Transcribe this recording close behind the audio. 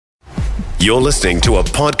You're listening to a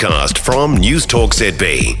podcast from News Talk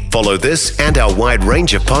ZB. Follow this and our wide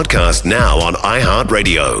range of podcasts now on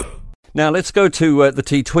iHeartRadio. Now let's go to the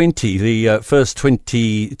T20. The first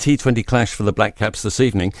T20 clash for the Black Caps this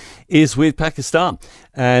evening is with Pakistan.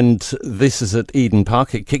 And this is at Eden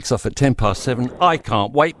Park. It kicks off at 7:10. I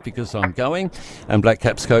can't wait because I'm going. And Black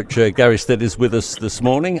Caps coach Gary Stead is with us this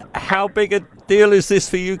morning. How big a deal is this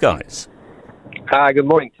for you guys? Good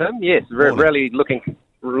morning, Tim. Yes, really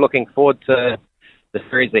looking forward to the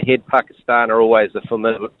series ahead. Pakistan are always a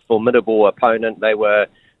formidable opponent. They were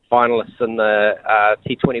finalists in the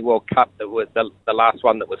T20 World Cup. That was the last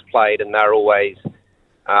one that was played, and they're always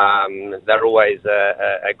a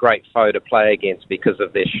great foe to play against because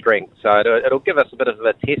of their strength. So it'll give us a bit of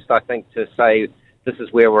a test, I think, to say this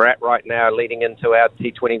is where we're at right now, leading into our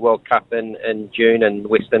T20 World Cup in June in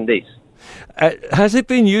West Indies. Has it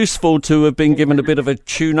been useful to have been given a bit of a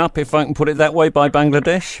tune-up, if I can put it that way, by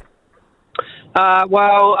Bangladesh?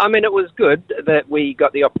 Well, I mean, it was good that we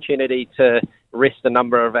got the opportunity to rest a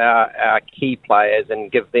number of our key players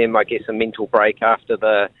and give them, I guess, a mental break after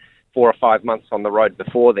the 4 or 5 months on the road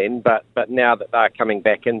before then. But now that they're coming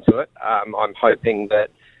back into it, I'm hoping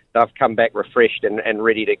that they've come back refreshed and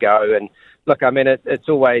ready to go. And look, I mean, it's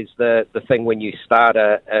always the thing when you start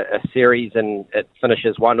a series and it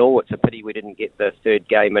finishes 1-1. It's a pity we didn't get the third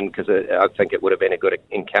game in because I think it would have been a good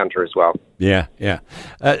encounter as well. Yeah.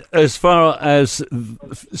 As far as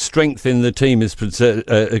strength in the team is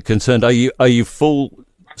concerned, are you full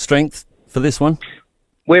strength for this one?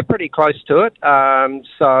 We're pretty close to it.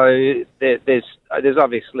 So there's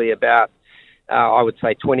obviously about I would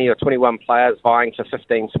say 20 or 21 players vying for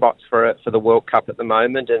 15 spots for the World Cup at the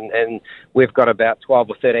moment, and we've got about 12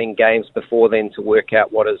 or 13 games before then to work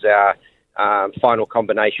out what is our final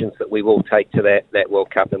combinations that we will take to that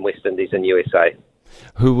World Cup in West Indies and USA.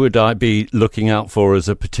 Who would I be looking out for as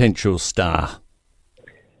a potential star?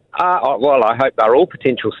 Well, I hope they're all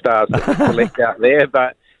potential stars that we select out there,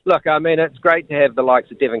 but look, I mean, it's great to have the likes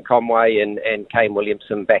of Devon Conway and Kane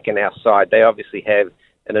Williamson back in our side. They obviously have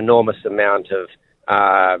an enormous amount of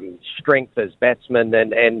strength as batsmen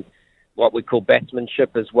and what we call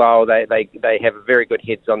batsmanship as well. They have very good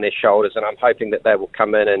heads on their shoulders, and I'm hoping that they will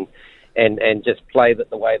come in and just play the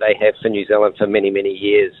way they have for New Zealand for many, many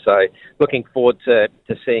years. So looking forward to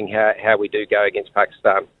seeing how we do go against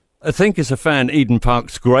Pakistan. I think as a fan, Eden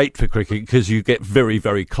Park's great for cricket because you get very,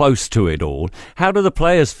 very close to it all. How do the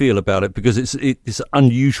players feel about it? Because it's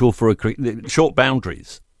unusual for short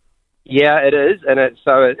boundaries. Yeah, it is, and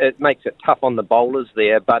it makes it tough on the bowlers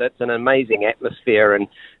there, but it's an amazing atmosphere, and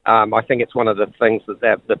I think it's one of the things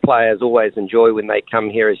that the players always enjoy when they come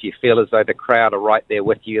here, is you feel as though the crowd are right there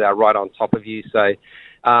with you, they're right on top of you, so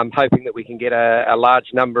hoping that we can get a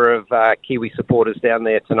large number of Kiwi supporters down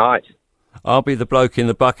there tonight. I'll be the bloke in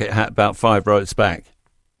the bucket hat about 5 rows back.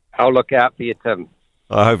 I'll look out for you, Tim.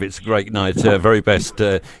 I hope it's a great night. Very best.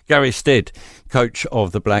 Gary Stead, coach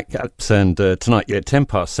of the Black Caps, and tonight,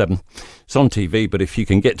 7:10. It's on TV, but if you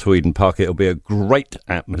can get to Eden Park, it'll be a great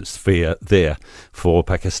atmosphere there for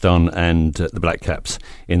Pakistan and the Black Caps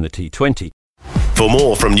in the T20. For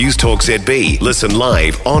more from News Talk ZB, listen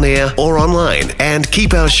live, on air or online, and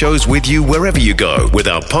keep our shows with you wherever you go with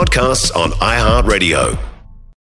our podcasts on iHeartRadio.